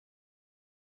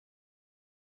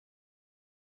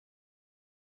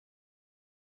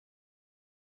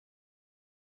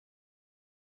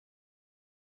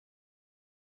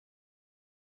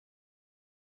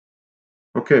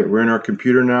Okay, we're in our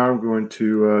computer now. I'm going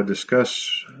to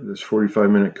discuss this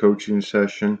 45-minute coaching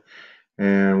session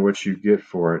and what you get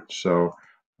for it. So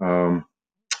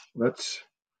let's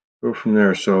go from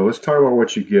there. So let's talk about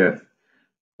what you get.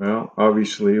 Well,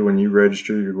 obviously, when you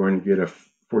register, you're going to get a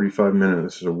 45-minute.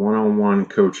 This is a one-on-one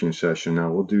coaching session.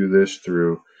 Now, we'll do this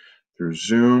through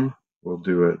Zoom. We'll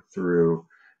do it through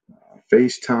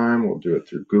FaceTime. We'll do it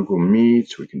through Google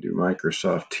Meets. We can do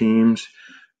Microsoft Teams.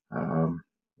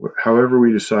 However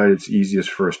we decide it's easiest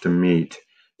for us to meet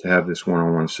to have this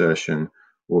one-on-one session,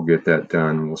 we'll get that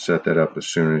done. We'll set that up as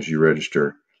soon as you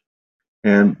register.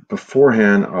 And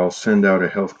beforehand, I'll send out a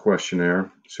health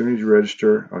questionnaire. As soon as you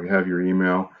register, I'll have your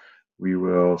email. We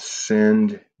will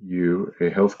send you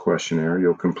a health questionnaire.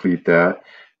 You'll complete that.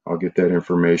 I'll get that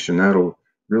information. That'll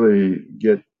really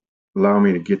allow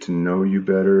me to get to know you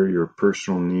better, your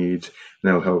personal needs, and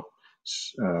that'll help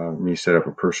me set up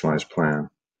a personalized plan.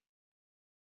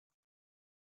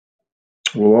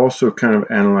 We'll also kind of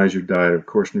analyze your diet. Of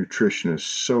course, nutrition is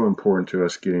so important to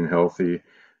us getting healthy.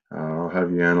 I'll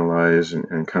have you analyze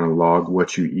and kind of log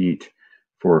what you eat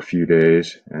for a few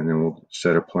days, and then we'll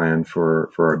set a plan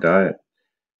for our diet.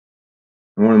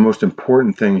 And one of the most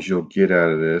important things you'll get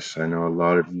out of this, I know a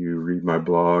lot of you read my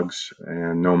blogs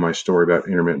and know my story about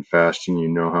intermittent fasting. You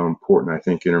know how important I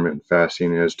think intermittent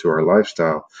fasting is to our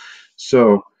lifestyle.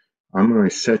 So I'm going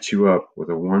to set you up with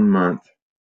a 1-month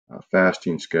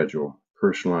fasting schedule,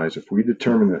 personalized. If we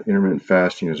determine that intermittent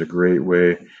fasting is a great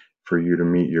way for you to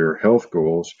meet your health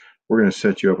goals, we're going to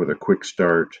set you up with a quick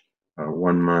start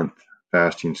 1-month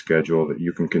fasting schedule that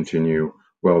you can continue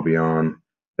well beyond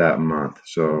that month.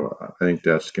 So I think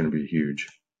that's going to be huge.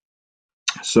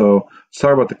 So let's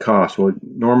talk about the cost. Well,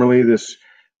 normally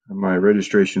my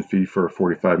registration fee for a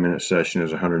 45-minute session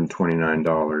is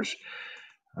 $129.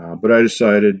 But I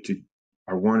decided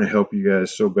I want to help you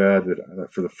guys so bad that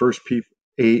for the first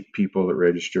 8 people that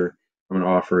register, I'm going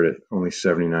to offer it at only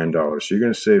 $79. So you're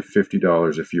going to save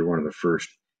 $50 if you're one of the first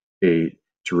 8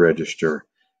 to register.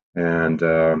 And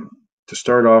to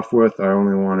start off with, I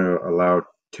only want to allow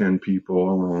 10 people.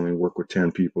 I will only work with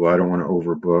 10 people. I don't want to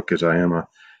overbook, as I am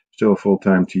still a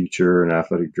full-time teacher, an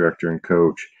athletic director, and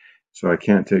coach. So I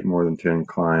can't take more than 10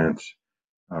 clients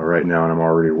right now, and I'm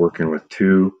already working with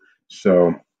 2.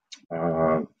 So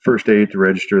first 8 to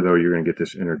register, though, you're going to get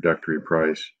this introductory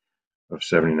price of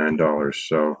 $79.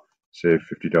 So save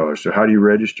 $50. So how do you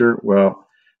register? Well,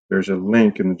 there's a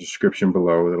link in the description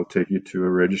below that'll take you to a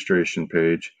registration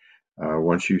page.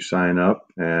 Once you sign up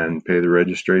and pay the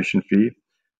registration fee,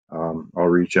 I'll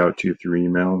reach out to you through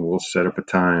email, and we'll set up a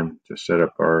time to set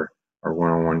up our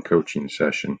one-on-one coaching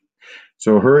session.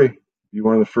 So hurry, be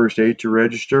one of the first 8 to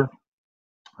register.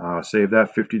 Save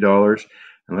that $50,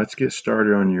 and let's get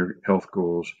started on your health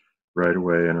goals right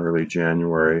away in early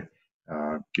January.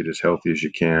 Get as healthy as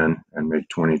you can and make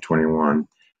 2021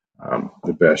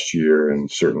 the best year, and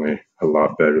certainly a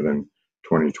lot better than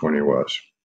 2020 was.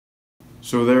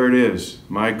 So there it is.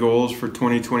 My goals for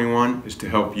 2021 is to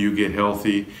help you get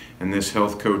healthy, and this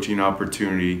health coaching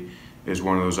opportunity is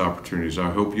one of those opportunities. I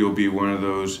hope you'll be one of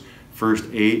those first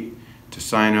 8 to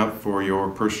sign up for your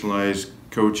personalized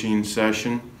coaching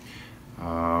session.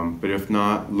 But if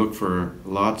not, look for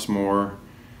lots more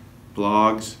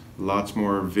blogs, lots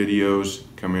more videos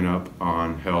coming up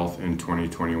on health in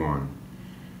 2021.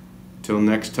 Till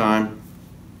next time,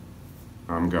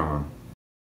 I'm gone.